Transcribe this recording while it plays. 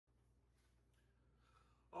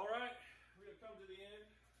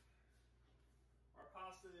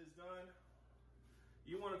pasta is done,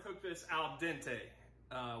 you want to cook this al dente,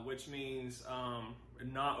 which means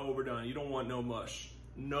not overdone. You don't want no mush.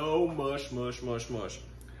 No mush, mush, mush, mush.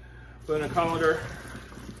 Put in a colander.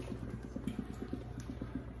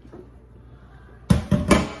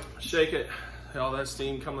 Shake it. All that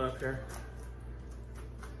steam coming up here.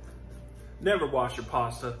 Never wash your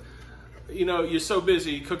pasta. You know, you're so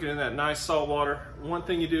busy cooking in that nice salt water. One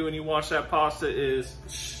thing you do when you wash that pasta is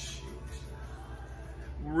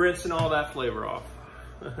rinsing all that flavor off.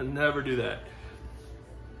 Never do that.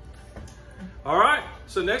 All right,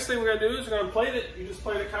 so next thing we're gonna do is we're gonna plate it. You just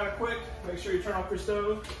plate it kind of quick. Make sure you turn off your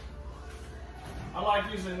stove. I like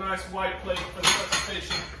using a nice white plate for the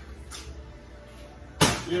presentation.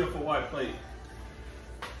 Beautiful white plate.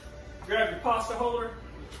 Grab your pasta holder.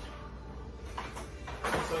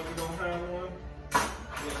 So if you don't have one,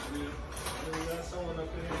 yes, we got someone up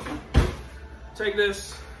there. Take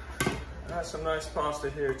this, add some nice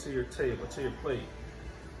pasta here to your table, to your plate.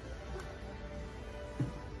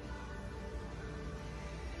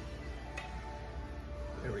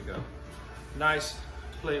 There we go. Nice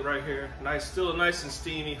plate right here. Nice, still nice and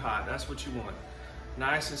steamy hot. That's what you want.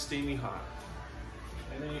 Nice and steamy hot.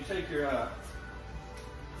 And then you take your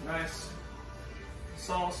nice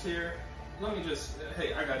sauce here. Let me just,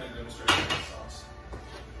 hey, I gotta demonstrate this sauce.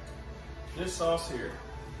 This sauce here.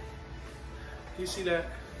 You see that?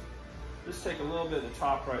 Just take a little bit of the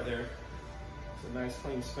top right there. It's a nice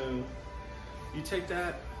clean spoon. You take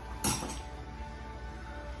that.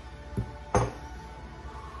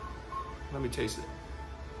 Let me taste it.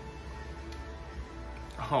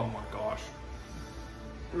 Oh my gosh.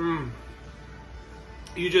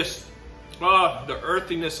 You just, the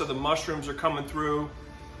earthiness of the mushrooms are coming through.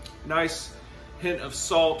 Nice hint of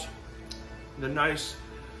salt. The nice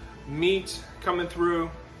meat coming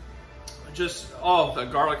through. Just, oh, the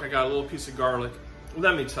garlic, I got a little piece of garlic.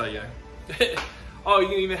 Let me tell you. Oh, you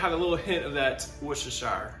can even have a little hint of that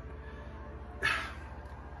Worcestershire.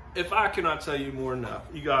 If I cannot tell you more enough,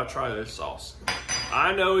 you gotta try this sauce.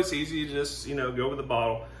 I know it's easy to just, you know, go with the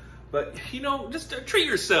bottle, but you know, just treat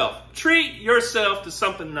yourself. Treat yourself to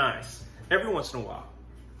something nice every once in a while.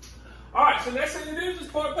 All right, so next thing you do is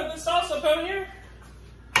just put the sauce up on here.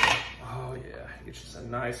 Oh yeah, get you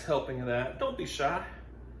some nice helping of that. Don't be shy.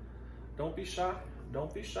 Don't be shy.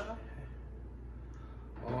 Don't be shy.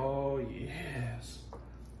 Oh yes.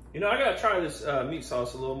 You know, I gotta try this meat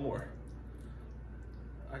sauce a little more.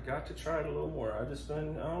 I got to try it a little more. I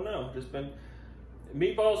don't know,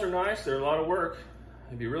 meatballs are nice. They're a lot of work.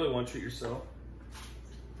 If you really want to treat yourself,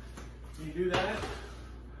 you do that.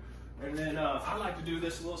 And then I like to do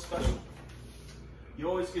this a little special. You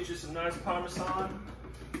always get you some nice Parmesan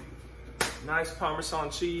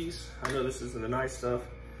cheese. I know this isn't the nice stuff.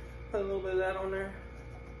 Put a little bit of that on there.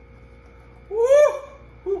 Woo!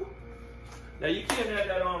 Woo! Now you can add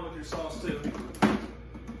that on with your sauce too.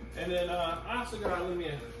 And then I also got,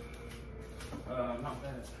 not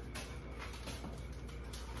bad.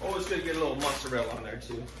 Always gonna get a little mozzarella on there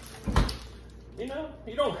too. You know,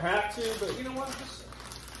 you don't have to, but you know what? Just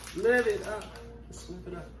live it up. Just live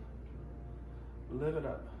it up. Live it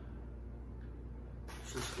up.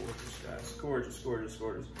 It's just gorgeous, guys. Gorgeous, gorgeous,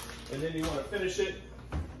 gorgeous. And then you want to finish it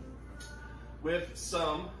with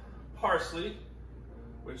some parsley,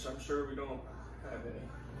 which I'm sure we don't have any.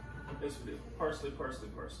 Yes, we do. Parsley, parsley,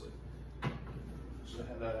 parsley. Should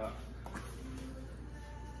have that out.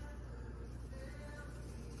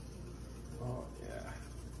 Oh, yeah.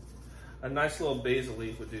 A nice little basil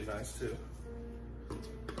leaf would do nice too.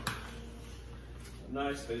 A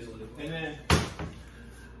nice basil leaf. And then,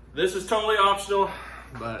 this is totally optional,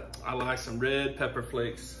 but I like some red pepper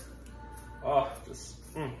flakes. Oh, just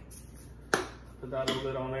put that little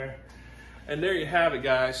bit on there. And there you have it,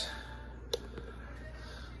 guys.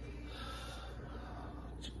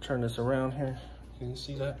 Turn this around here. Can you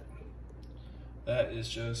see that? That is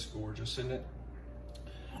just gorgeous, isn't it?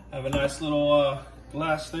 Have a nice little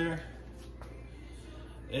glass there.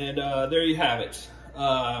 And there you have it.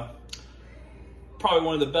 Probably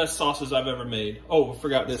one of the best sauces I've ever made. Oh, I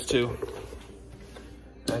forgot this too.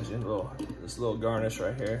 Imagine this little garnish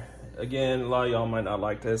right here. Again, a lot of y'all might not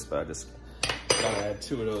like this, but I just gotta add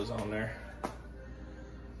 2 of those on there.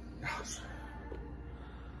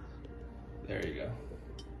 There you go.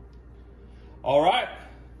 All right,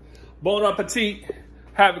 bon appetit.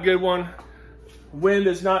 Have a good one. Wind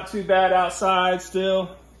is not too bad outside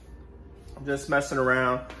still. I'm just messing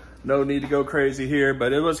around. No need to go crazy here,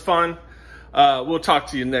 but it was fun. We'll talk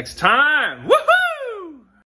to you next time. Woo!